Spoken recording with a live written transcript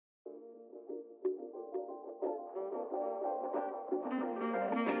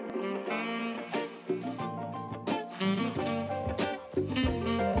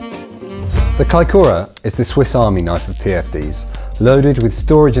The Kaikoura is the Swiss Army knife of PFDs, loaded with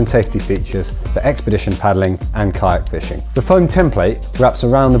storage and safety features for expedition paddling and kayak fishing. The foam template wraps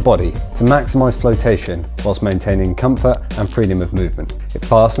around the body to maximise flotation whilst maintaining comfort and freedom of movement. It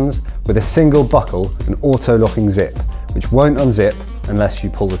fastens with a single buckle and auto-locking zip, which won't unzip unless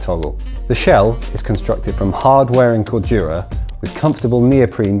you pull the toggle. The shell is constructed from hard-wearing cordura with comfortable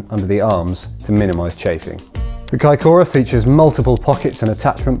neoprene under the arms to minimise chafing. The Kaikoura features multiple pockets and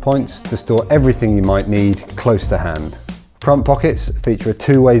attachment points to store everything you might need close to hand. Front pockets feature a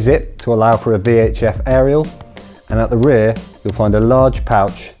two-way zip to allow for a VHF aerial, and at the rear you'll find a large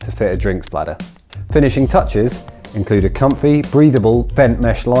pouch to fit a drinks bladder. Finishing touches include a comfy, breathable vent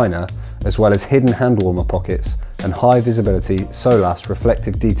mesh liner, as well as hidden hand warmer pockets and high visibility SOLAS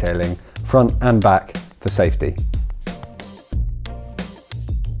reflective detailing front and back for safety.